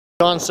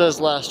John says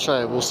last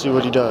try. We'll see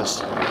what he does.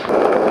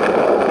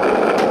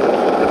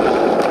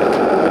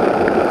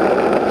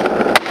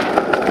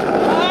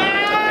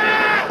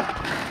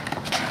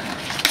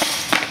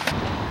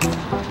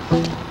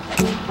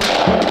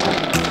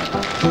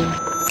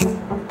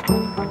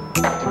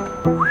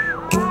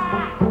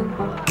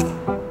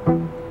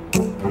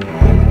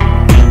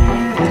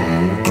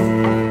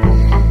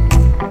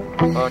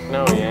 Fuck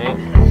no, he ain't.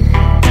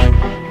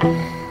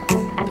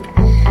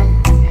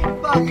 He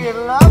fucking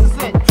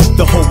loves it.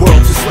 The whole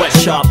world's a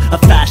sweatshop, a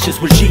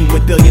fascist regime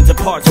with billions of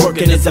parts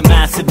working as a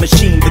massive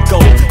machine. The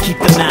goal, keep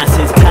the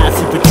masses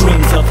passive with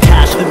dreams of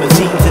cash,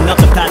 limousines and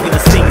other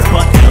fabulous things.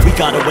 But we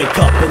gotta wake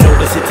up and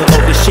notice it's a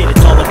load of shit.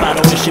 It's all about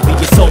ownership of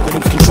your soul and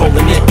who's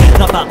controlling it.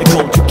 Not about the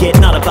gold you get,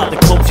 not about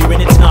the clothes you're in.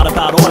 It's not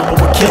about oil, but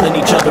we're killing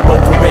each other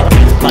over it.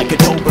 Like a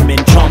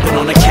Doberman chomping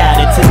on a cat.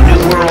 It's a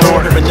new world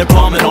order and they're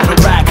bombing on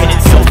Iraq. And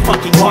it's so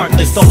fucking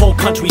heartless. The whole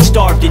country's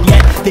starved and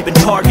yet they've been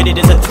targeted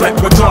as a threat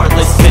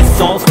regardless. This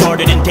all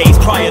started in days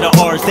prior to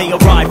ours. They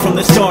arrived from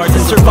the stars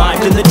and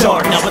survived in the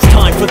dark. Now it's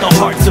time for the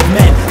hearts of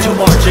men to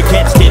march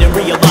against it and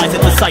realize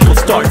that the cycle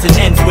starts and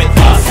ends with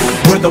us.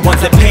 We're the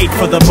ones that paid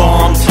for the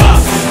bombs.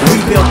 We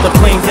built the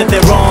planes that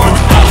they're on.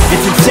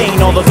 It's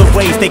insane all of the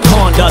ways they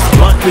conned us,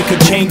 but we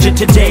could change it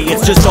today.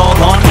 It's just all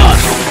on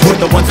us. We're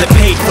the ones that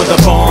paid for the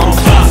bombs.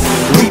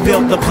 We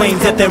built the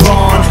planes that they're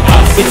on.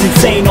 It's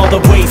insane all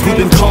the ways we've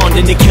been conned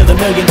into killing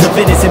millions of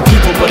innocent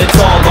people, but it's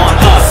all on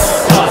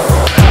us.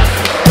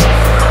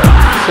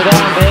 Sit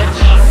down, bitch.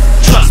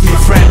 Trust me,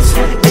 friends,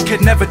 it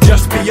could never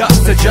just be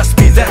us or just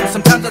be them.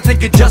 Sometimes I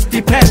think it just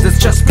depends, it's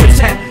just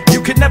pretend.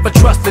 You can never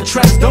trust the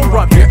trends, don't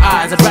rub your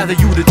eyes. I'd rather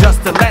you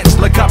adjust the lens,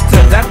 look up to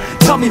them.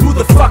 Tell me who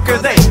the fuck are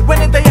they? When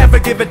did they ever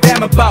give a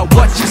damn about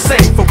what you say,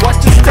 for what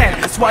you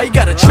stand? That's why you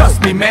gotta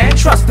trust me, man,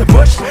 trust the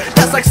bush.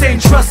 That's like saying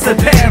trust the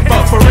pan,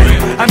 but for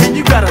real, I mean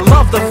you gotta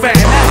love the fan.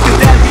 Ask your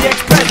dad, the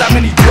ex-prez, how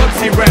many drugs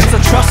he ran. So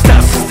trust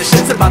us, the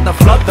shit's about to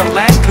flood the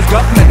land. Cause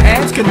government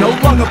hands can no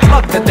longer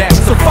plug the dam.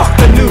 So fuck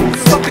the news,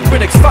 fuck the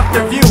critics, fuck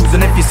their views.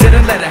 And if you sit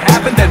and let it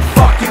happen, then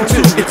fuck you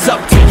too. It's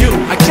up to you,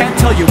 I can't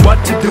tell you what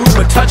to do,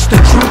 but touch the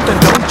truth and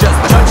don't just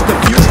judge the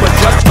view, but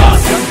judge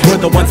us.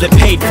 We're the ones that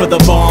paid for the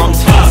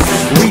bombs.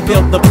 We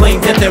built the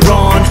planes that they're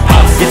on.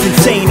 It's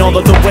insane all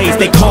of the ways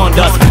they conned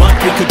us, but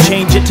we could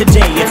change it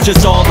today. It's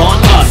just all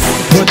on us.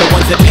 We're the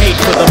ones that paid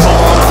for the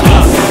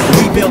bombs.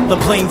 We built the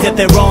planes that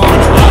they're on.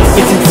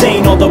 It's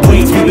insane all the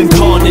ways we've been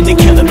conned into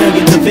killing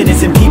millions of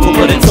innocent people,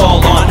 but it's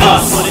all on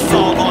us. But it's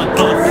all on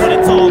us. But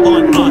it's all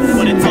on us.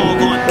 But it's all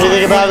on us. What do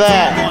you think about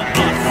that?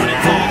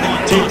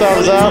 2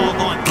 thumbs up.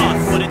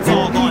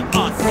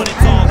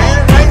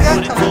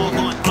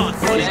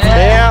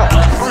 Yeah.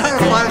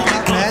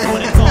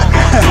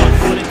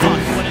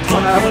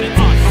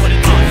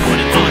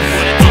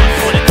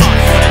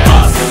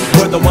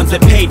 We're the ones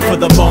that paid for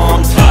the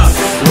bombs.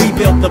 We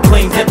built the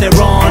planes that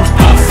they're on.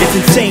 It's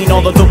insane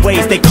all of the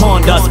ways they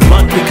conned us,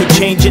 but we could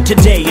change it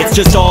today. It's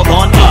just all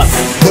on us.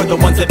 We're the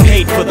ones that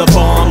paid for the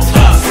bombs.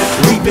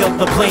 We built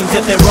the planes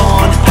that they're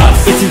on.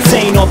 It's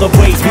insane all the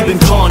ways we've been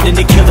conned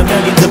into killing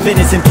millions of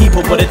innocent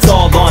people, but it's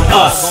all on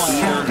us.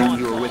 Either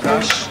you were with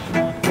us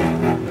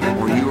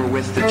or you were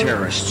with the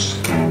terrorists.